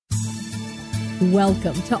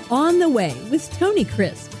Welcome to On the Way with Tony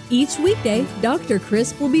Crisp. Each weekday, Dr.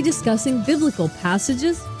 Crisp will be discussing biblical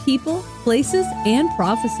passages, people, places, and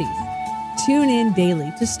prophecies. Tune in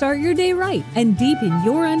daily to start your day right and deepen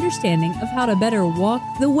your understanding of how to better walk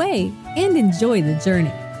the way and enjoy the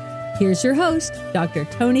journey. Here's your host, Dr.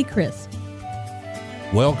 Tony Crisp.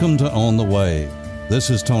 Welcome to On the Way. This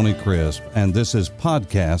is Tony Crisp, and this is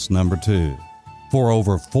podcast number 2. For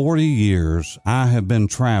over 40 years, I have been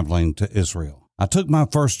traveling to Israel. I took my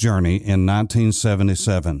first journey in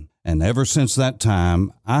 1977, and ever since that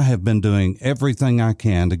time, I have been doing everything I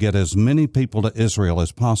can to get as many people to Israel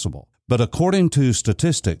as possible. But according to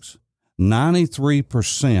statistics,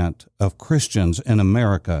 93% of Christians in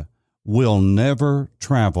America will never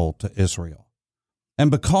travel to Israel. And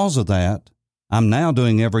because of that, I'm now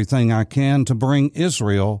doing everything I can to bring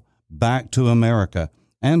Israel back to America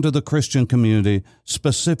and to the Christian community,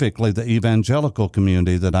 specifically the evangelical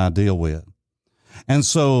community that I deal with. And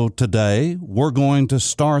so today, we're going to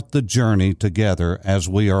start the journey together as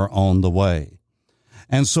we are on the way.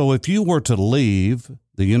 And so if you were to leave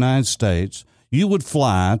the United States, you would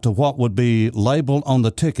fly to what would be labeled on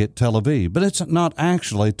the ticket Tel Aviv, but it's not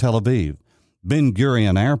actually Tel Aviv. Ben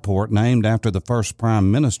Gurion Airport, named after the first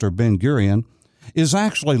Prime Minister Ben Gurion, is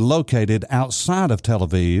actually located outside of Tel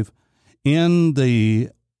Aviv in the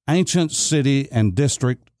ancient city and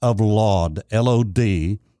district of Lod,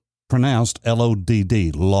 L-O-D, pronounced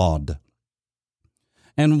L-O-D-D, Lod.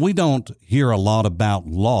 And we don't hear a lot about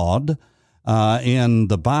Lod in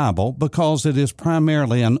the Bible because it is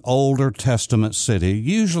primarily an Older Testament city,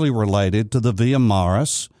 usually related to the Via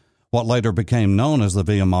Maris, what later became known as the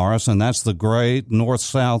Via Maris, and that's the great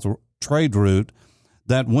north-south trade route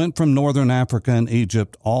that went from northern Africa and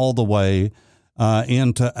Egypt all the way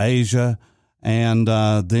into Asia and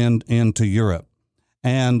then into Europe.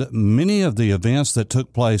 And many of the events that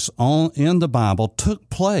took place in the Bible took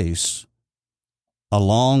place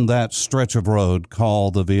along that stretch of road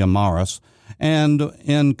called the Via Maris. And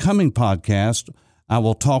in coming podcasts, I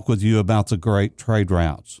will talk with you about the great trade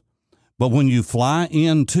routes. But when you fly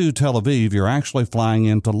into Tel Aviv, you're actually flying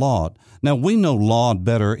into Lod. Now, we know Lod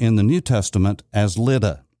better in the New Testament as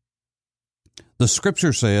Lydda. The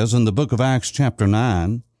scripture says in the book of Acts chapter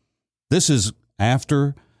 9, this is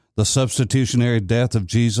after the substitutionary death of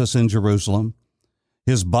Jesus in Jerusalem,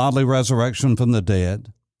 his bodily resurrection from the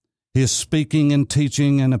dead, his speaking and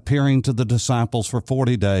teaching and appearing to the disciples for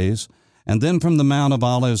 40 days, and then from the Mount of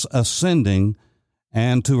Olives ascending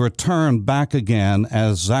and to return back again,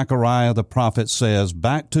 as Zechariah the prophet says,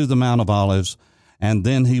 back to the Mount of Olives, and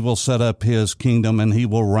then he will set up his kingdom and he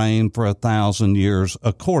will reign for 1,000 years,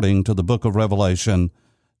 according to the book of Revelation,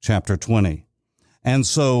 chapter 20. And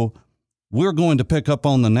so we're going to pick up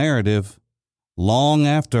on the narrative long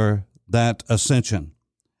after that ascension.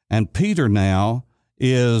 And Peter now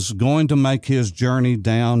is going to make his journey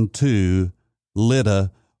down to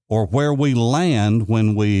Lydda, or where we land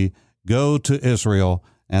when we go to Israel,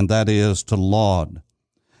 and that is to Lod.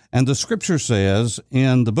 And the scripture says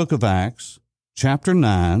in the book of Acts, chapter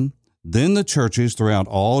 9, then the churches throughout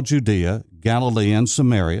all Judea, Galilee, and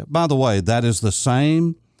Samaria. By the way, that is the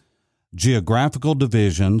same geographical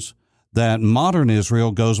divisions that modern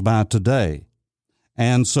Israel goes by today.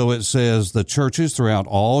 And so it says the churches throughout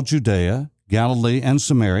all Judea, Galilee, and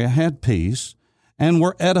Samaria had peace and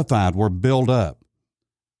were edified, were built up,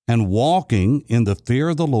 and walking in the fear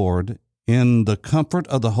of the Lord, in the comfort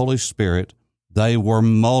of the Holy Spirit, they were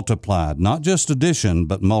multiplied, not just addition,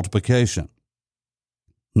 but multiplication.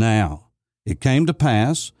 Now, it came to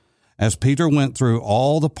pass, as Peter went through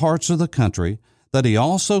all the parts of the country, that he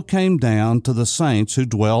also came down to the saints who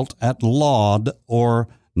dwelt at Lod, or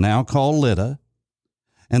now called Lydda,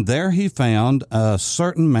 and there he found a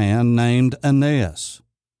certain man named Aeneas,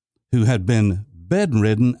 who had been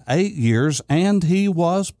bedridden 8 years, and he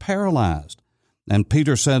was paralyzed. And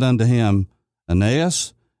Peter said unto him,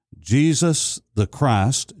 Aeneas, Jesus the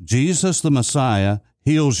Christ, Jesus the Messiah,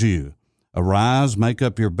 heals you. Arise, make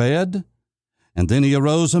up your bed. And then he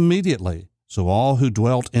arose immediately. So all who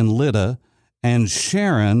dwelt in Lydda and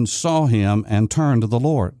Sharon saw him and turned to the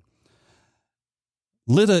Lord.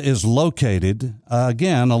 Lydda is located,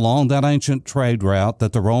 again, along that ancient trade route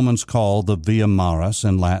that the Romans called the Via Maris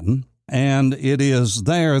in Latin. And it is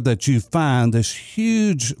there that you find this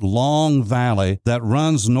huge, long valley that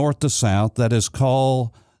runs north to south that is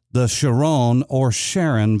called the Sharon or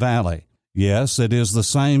Sharon Valley. Yes, it is the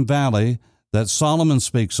same valley that Solomon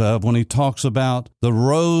speaks of when he talks about the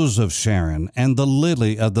rose of Sharon and the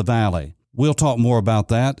lily of the valley. We'll talk more about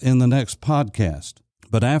that in the next podcast.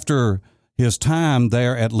 But after his time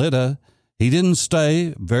there at Lydda, he didn't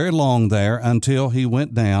stay very long there until he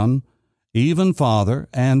went down even farther,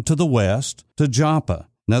 and to the west, to Joppa.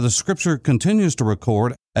 Now the scripture continues to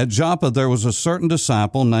record, at Joppa there was a certain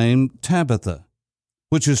disciple named Tabitha,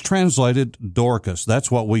 which is translated Dorcas.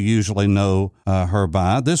 That's what we usually know her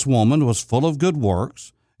by. This woman was full of good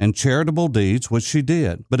works and charitable deeds, which she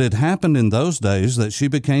did. But it happened in those days that she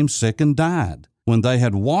became sick and died. When they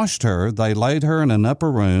had washed her, they laid her in an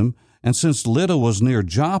upper room, and since Lydda was near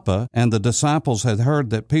Joppa, and the disciples had heard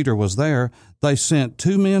that Peter was there, they sent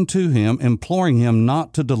 2 men to him, imploring him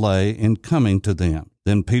not to delay in coming to them.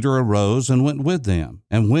 Then Peter arose and went with them.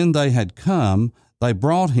 And when they had come, they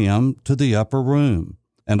brought him to the upper room.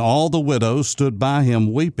 And all the widows stood by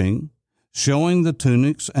him weeping, showing the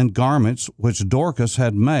tunics and garments which Dorcas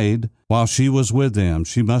had made while she was with them.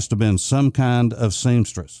 She must have been some kind of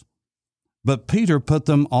seamstress. But Peter put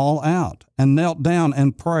them all out and knelt down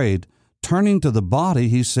and prayed. Turning to the body,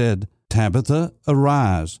 he said, "Tabitha,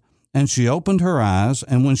 arise." And she opened her eyes,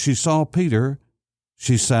 and when she saw Peter,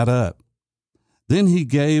 she sat up. Then he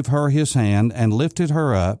gave her his hand and lifted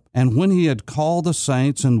her up, and when he had called the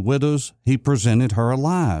saints and widows, he presented her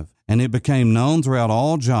alive. And it became known throughout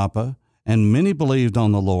all Joppa, and many believed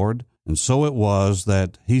on the Lord. And so it was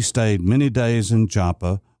that he stayed many days in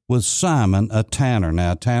Joppa with Simon, a tanner.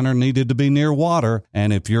 Now, a tanner needed to be near water,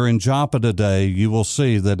 and if you're in Joppa today, you will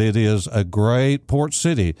see that it is a great port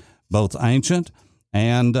city, both ancient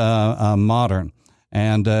and modern.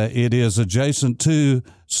 And it is adjacent to,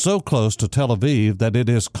 so close to Tel Aviv, that it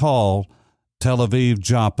is called Tel Aviv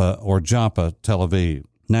Joppa, or Joppa Tel Aviv.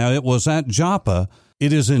 Now, it was at Joppa,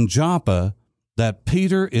 it is in Joppa, that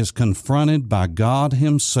Peter is confronted by God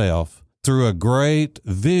himself through a great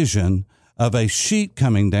vision of a sheet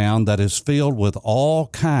coming down that is filled with all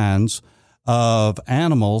kinds of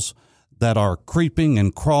animals that are creeping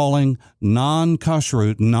and crawling,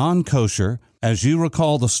 non-kosher. As you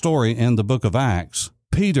recall the story in the book of Acts,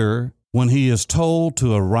 Peter, when he is told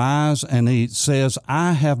to arise and eat, says,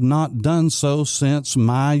 "I have not done so since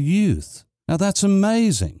my youth." Now that's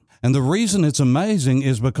amazing. And the reason it's amazing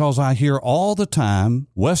is because I hear all the time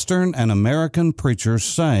Western and American preachers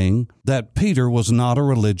saying that Peter was not a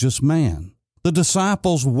religious man. The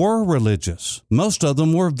disciples were religious. Most of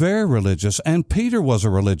them were very religious, and Peter was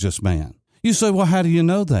a religious man. You say, well, how do you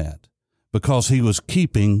know that? Because he was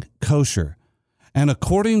keeping kosher. And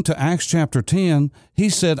according to Acts chapter 10, he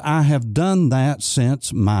said, "I have done that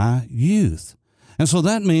since my youth." And so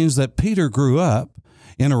that means that Peter grew up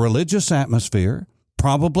in a religious atmosphere,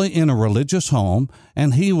 probably in a religious home,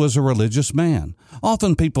 and he was a religious man.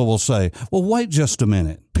 Often people will say, well, wait just a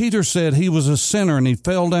minute. Peter said he was a sinner and he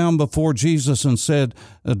fell down before Jesus and said,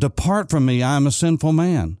 "Depart from me, I am a sinful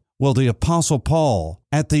man." Well, the Apostle Paul,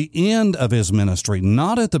 at the end of his ministry,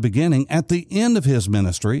 not at the beginning, at the end of his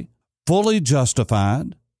ministry, fully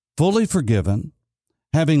justified, fully forgiven,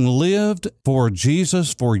 having lived for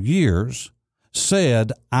Jesus for years,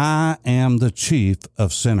 said, "I am the chief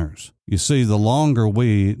of sinners." You see, the longer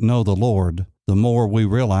we know the Lord, the more we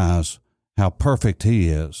realize how perfect he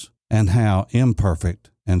is and how imperfect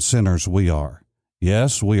and sinners we are.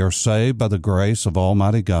 Yes, we are saved by the grace of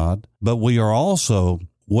Almighty God, but we are also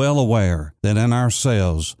well aware that in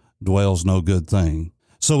ourselves dwells no good thing.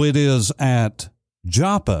 So it is at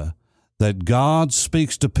Joppa that God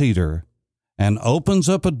speaks to Peter and opens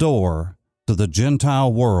up a door to the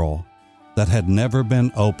Gentile world that had never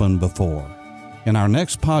been opened before. In our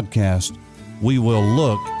next podcast, we will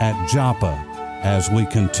look at Joppa as we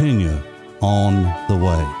continue on the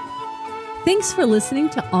way. Thanks for listening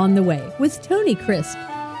to On the Way with Tony Crisp.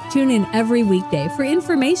 Tune in every weekday for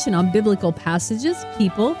information on biblical passages,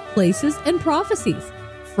 people, places, and prophecies.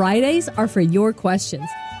 Fridays are for your questions.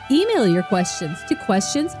 Email your questions to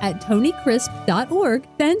questions@tonycrisp.org.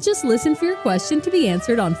 Then just listen for your question to be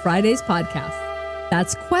answered on Friday's podcast.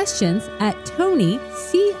 That's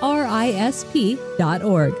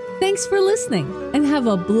questions@tonycrisp.org. Thanks for listening and have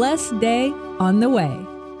a blessed day on the way.